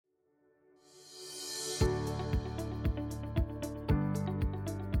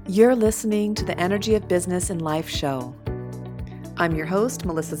You're listening to the Energy of Business and Life show. I'm your host,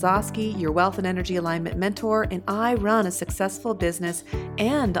 Melissa Zosky, your wealth and energy alignment mentor, and I run a successful business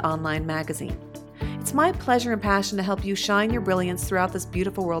and online magazine. It's my pleasure and passion to help you shine your brilliance throughout this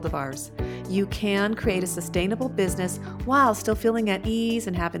beautiful world of ours. You can create a sustainable business while still feeling at ease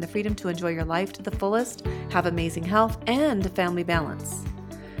and having the freedom to enjoy your life to the fullest, have amazing health, and family balance.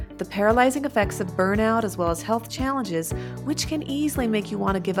 The paralyzing effects of burnout as well as health challenges, which can easily make you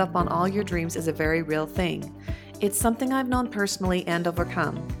want to give up on all your dreams, is a very real thing. It's something I've known personally and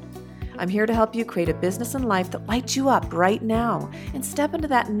overcome. I'm here to help you create a business and life that lights you up right now and step into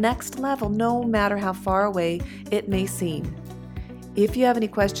that next level no matter how far away it may seem. If you have any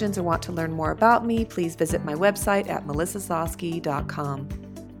questions or want to learn more about me, please visit my website at melissazosky.com.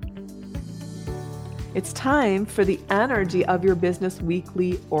 It's time for the Energy of Your Business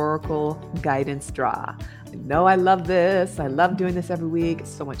Weekly Oracle Guidance Draw. I know I love this. I love doing this every week. It's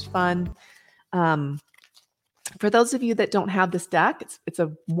so much fun. For those of you that don't have this deck, it's a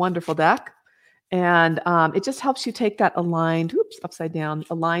wonderful deck. And it just helps you take that aligned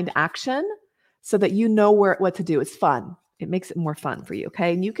action so that you know what to do. It's fun. It makes it more fun for you,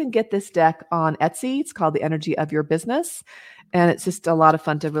 okay? And you can get this deck on Etsy. It's called The Energy of Your Business. And it's just a lot of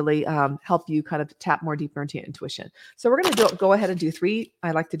fun to really help you kind of tap more deeper into your intuition. So we're going to go ahead and do three.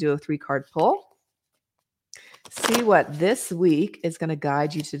 I like to do a 3-card pull. See what this week is going to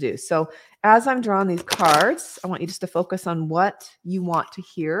guide you to do. So as I'm drawing these cards, I want you just to focus on what you want to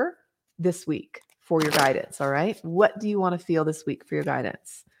hear this week for your guidance, all right? What do you want to feel this week for your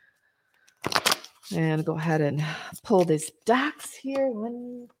guidance? And go ahead and pull these decks here.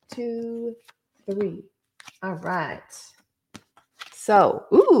 1, 2, 3. All right. So,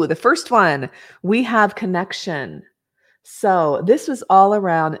 the first one, we have connection. So this was all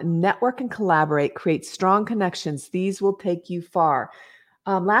around network and collaborate, create strong connections. These will take you far.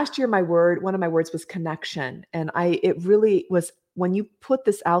 Last year, one of my words was connection. And it really was, when you put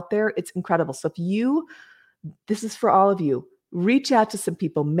this out there, it's incredible. So this is for all of you, reach out to some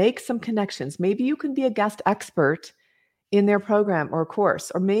people, make some connections. Maybe you can be a guest expert in their program or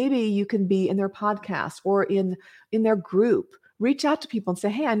course, or maybe you can be in their podcast or in their group. Reach out to people and say,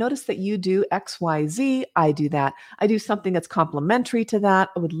 hey, I noticed that you do X, Y, Z. I do that. I do something that's complementary to that.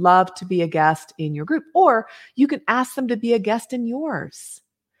 I would love to be a guest in your group. Or you can ask them to be a guest in yours.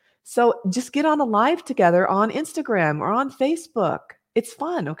 So just get on a live together on Instagram or on Facebook. It's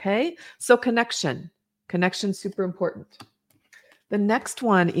fun, okay? So connection. Connection's super important. The next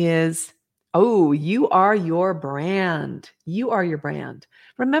one is, you are your brand. You are your brand.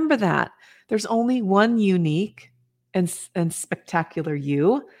 Remember that. There's only one unique and spectacular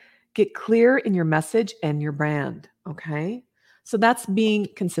you. Get clear in your message and your brand, okay? So that's being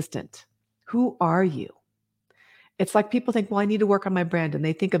consistent. Who are you? It's like people think, well, I need to work on my brand, and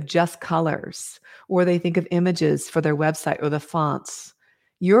they think of just colors, or they think of images for their website or the fonts.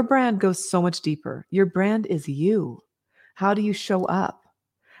 Your brand goes so much deeper. Your brand is you. How do you show up?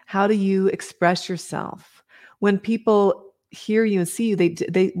 How do you express yourself? When people hear you and see you,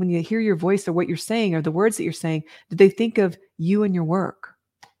 they when you hear your voice or what you're saying or the words that you're saying, do they think of you and your work?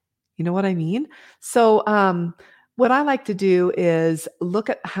 You know what I mean? So what I like to do is look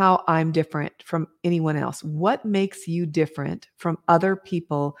at how I'm different from anyone else. What makes you different from other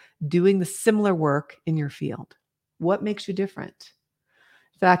people doing the similar work in your field? What makes you different?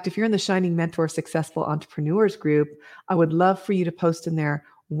 In fact, if you're in the Shining Mentor Successful Entrepreneurs group, I would love for you to post in there,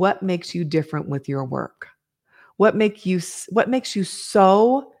 what makes you different with your work? What makes you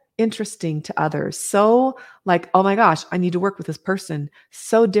so interesting to others? So like, oh my gosh, I need to work with this person.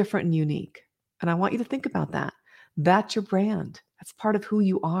 So different and unique. And I want you to think about that. That's your brand. That's part of who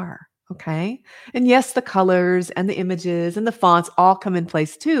you are. Okay. And yes, the colors and the images and the fonts all come in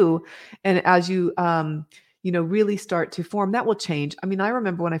place too. And as you, really start to form, that will change. I mean, I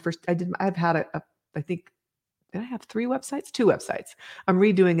remember when I've had I think, did I have 3 websites? 2 websites. I'm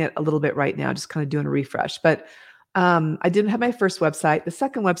redoing it a little bit right now, just kind of doing a refresh. But I didn't have my first website. The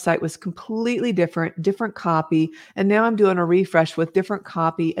second website was completely different copy. And now I'm doing a refresh with different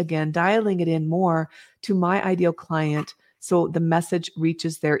copy, again, dialing it in more to my ideal client so the message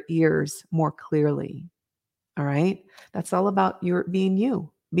reaches their ears more clearly. All right. That's all about your being you,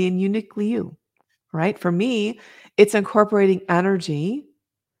 being uniquely you. Right. For me, it's incorporating energy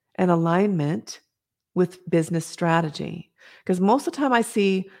and alignment with business strategy. Because most of the time I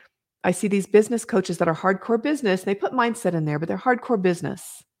see these business coaches that are hardcore business. They put mindset in there, but they're hardcore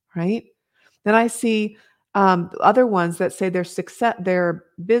business, right? Then I see other ones that say they're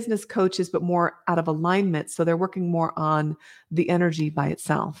business coaches, but more out of alignment. So they're working more on the energy by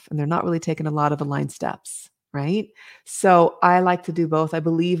itself, and they're not really taking a lot of aligned steps. right? So I like to do both. I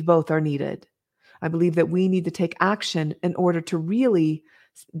believe both are needed. I believe that we need to take action in order to really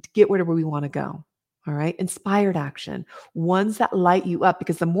get where we want to go. All right. Inspired action, ones that light you up,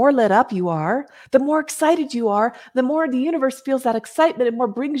 because the more lit up you are, the more excited you are, the more the universe feels that excitement and more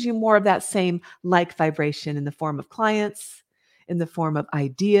brings you more of that same like vibration in the form of clients, in the form of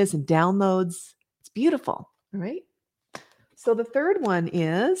ideas and downloads. It's beautiful. All right. So the third one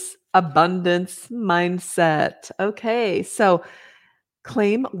is abundance mindset. Okay. So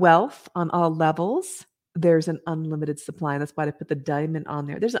claim wealth on all levels. There's an unlimited supply. That's why I put the diamond on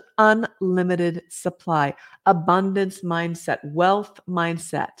there. There's an unlimited supply, abundance mindset, wealth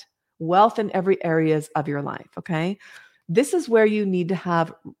mindset, wealth in every areas of your life. Okay. This is where you need to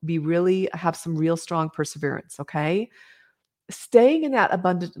have some real strong perseverance. Okay. Staying in that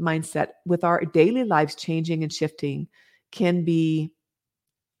abundant mindset with our daily lives changing and shifting can be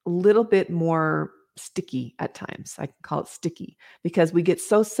a little bit more sticky at times. I can call it sticky because we get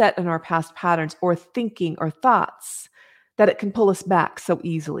so set in our past patterns or thinking or thoughts that it can pull us back so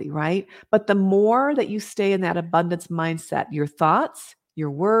easily, right? But the more that you stay in that abundance mindset, your thoughts,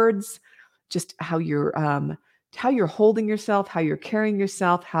 your words, just how you're holding yourself, how you're carrying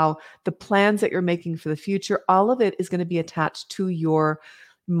yourself, how the plans that you're making for the future, all of it is going to be attached to your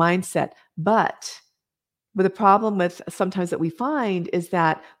mindset. But the problem with sometimes that we find is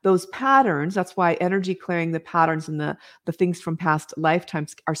that those patterns, that's why energy clearing the patterns and the things from past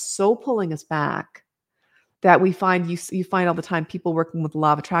lifetimes are so pulling us back that we find you find all the time people working with the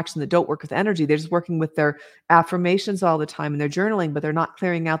law of attraction that don't work with energy. They're just working with their affirmations all the time and their journaling, but they're not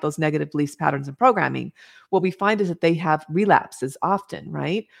clearing out those negative beliefs, patterns, and programming. What we find is that they have relapses often,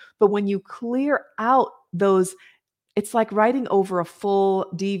 right? But when you clear out those, it's like writing over a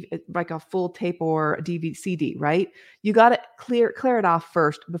full like a full tape or a DVD, CD, right? You got to clear it off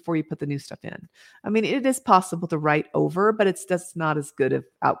first before you put the new stuff in. I mean, it is possible to write over, but it's just not as good of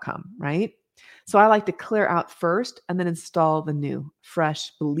outcome, right? So I like to clear out first and then install the new,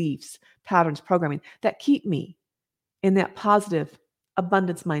 fresh beliefs, patterns, programming that keep me in that positive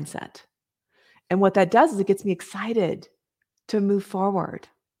abundance mindset. And what that does is it gets me excited to move forward,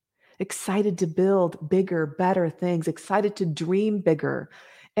 excited to build bigger, better things, excited to dream bigger.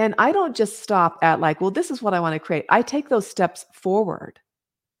 And I don't just stop at like, well, this is what I want to create. I take those steps forward.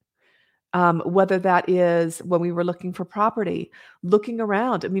 Whether that is when we were looking for property, looking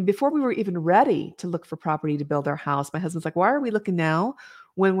around. I mean, before we were even ready to look for property to build our house, my husband's like, why are we looking now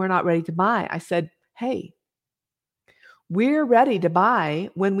when we're not ready to buy? I said, hey, we're ready to buy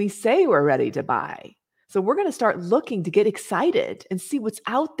when we say we're ready to buy. So we're going to start looking to get excited and see what's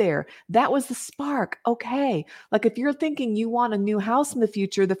out there. That was the spark. Okay. Like if you're thinking you want a new house in the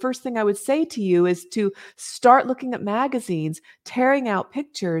future, the first thing I would say to you is to start looking at magazines, tearing out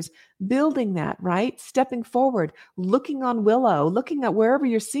pictures, building that, right? Stepping forward, looking on Willow, looking at wherever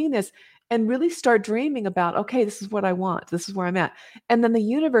you're seeing this and really start dreaming about, okay, this is what I want. This is where I'm at. And then the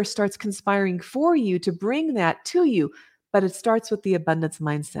universe starts conspiring for you to bring that to you. But it starts with the abundance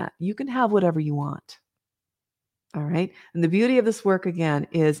mindset. You can have whatever you want. All right. And the beauty of this work, again,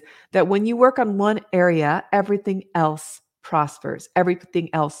 is that when you work on one area, everything else prospers. Everything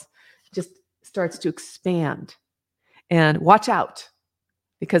else just starts to expand. And watch out,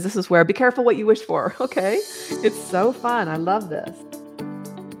 because this is where be careful what you wish for. Okay. It's so fun. I love this.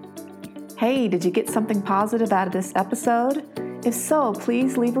 Hey, did you get something positive out of this episode? If so,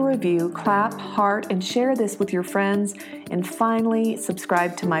 please leave a review, clap, heart, and share this with your friends. And finally,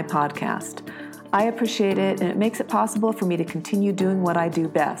 subscribe to my podcast. I appreciate it, and it makes it possible for me to continue doing what I do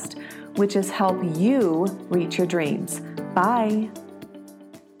best, which is help you reach your dreams. Bye.